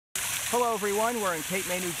Hello everyone, we're in Cape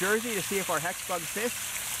May, New Jersey to see if our hexbug fish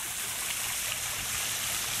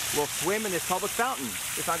will swim in this public fountain.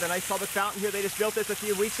 We found a nice public fountain here. They just built this a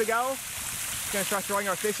few weeks ago. We're going to start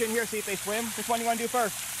throwing our fish in here, see if they swim. Which one do you want to do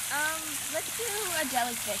first? Let's do a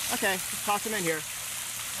jellyfish. Okay, let's toss them in here.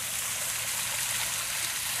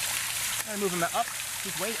 I'm going to move them up.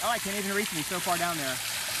 Just wait. Oh, I can't even reach me. He's so far down there.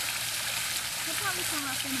 He'll probably come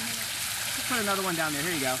up in a minute. Let's put another one down there.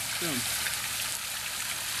 Here you go. Boom.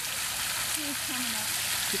 He's coming up.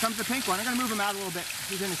 Here comes the pink one. I'm going to move him out a little bit.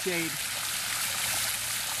 He's in the shade.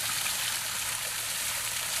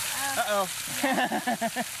 Uh-oh.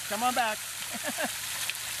 Come on back.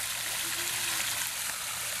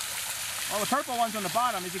 Well, the purple one's on the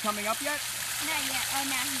bottom. Is he coming up yet? Not yet. Oh,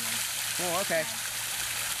 now he is. Cool, okay.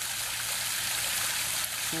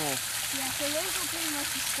 Cool. Yeah, so those will pretty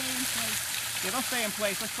much just stay in place. Yeah, they'll stay in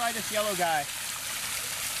place. Let's try this yellow guy.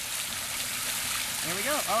 There we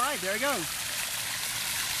go. All right, there he goes.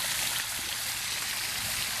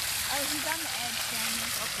 Oh, he's on the edge down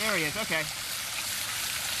there. Oh, there he is. Okay.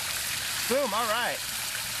 Boom. All right.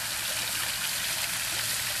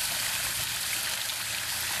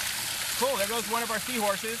 Cool. There goes one of our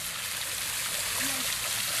seahorses.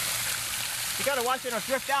 You got to watch it or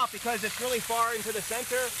drift out because it's really far into the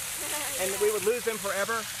center, and we would lose them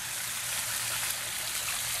forever.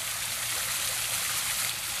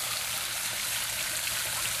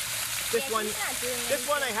 This one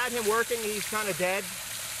I had him working. He's kind of dead.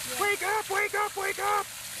 Yeah. Wake up! Wake up! Wake up!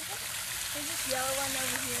 There's this yellow one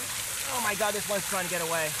over here. Oh my God! This one's trying to get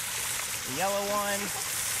away. The yellow one.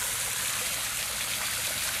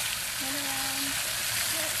 Turn around.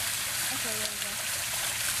 Okay, there we go.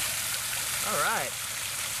 All right.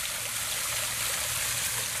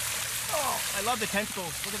 Oh, I love the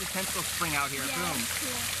tentacles. Look at the tentacles spring out here. Yeah, Boom.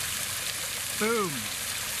 Cool. Boom.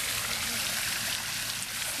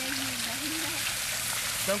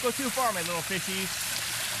 Don't go too far, my little fishies.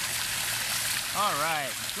 All right.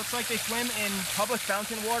 Looks like they swim in public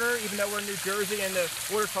fountain water, even though we're in New Jersey and the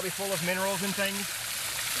water's probably full of minerals and things.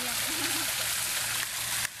 Yeah.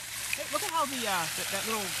 Hey, look at how the that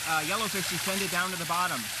little yellowfish descended down to the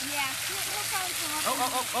bottom. Yeah. He'll probably come up.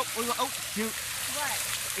 Oh, shoot. What?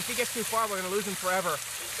 If he gets too far, we're going to lose him forever. You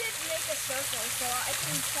should make a circle so I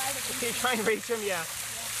can try to reach him. Can you try and reach him? Yeah.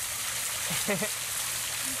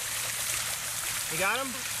 You got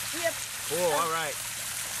him? Yep. Cool, all right.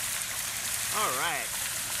 All right.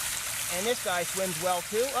 And this guy swims well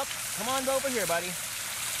too. Up, come on over here, buddy. I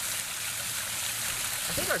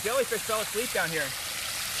think our jellyfish fell asleep down here.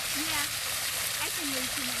 Yeah. I can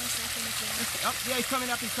reach him in a second if you want. Oh, yeah, he's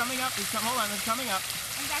coming up, he's coming up. Hold on, he's coming up.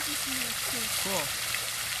 I got to see this too. Cool.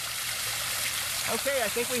 Okay,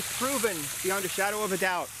 I think we've proven beyond a shadow of a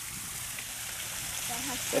doubt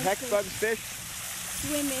that hexbug fish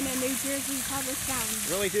swim in a New Jersey public fountain.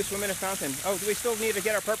 Really do swim in a fountain. Oh, do we still need to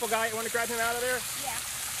get our purple guy? You want to grab him out of there? Yeah.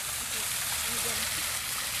 Okay.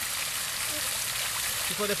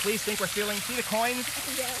 Before the police think we're stealing. See the coins?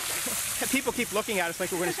 Yeah. People keep looking at us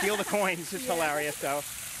like we're going to steal the coins. It's hilarious, though.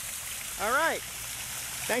 All right.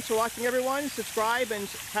 Thanks for watching, everyone. Subscribe and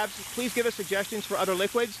please give us suggestions for other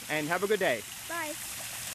liquids, and have a good day. Bye.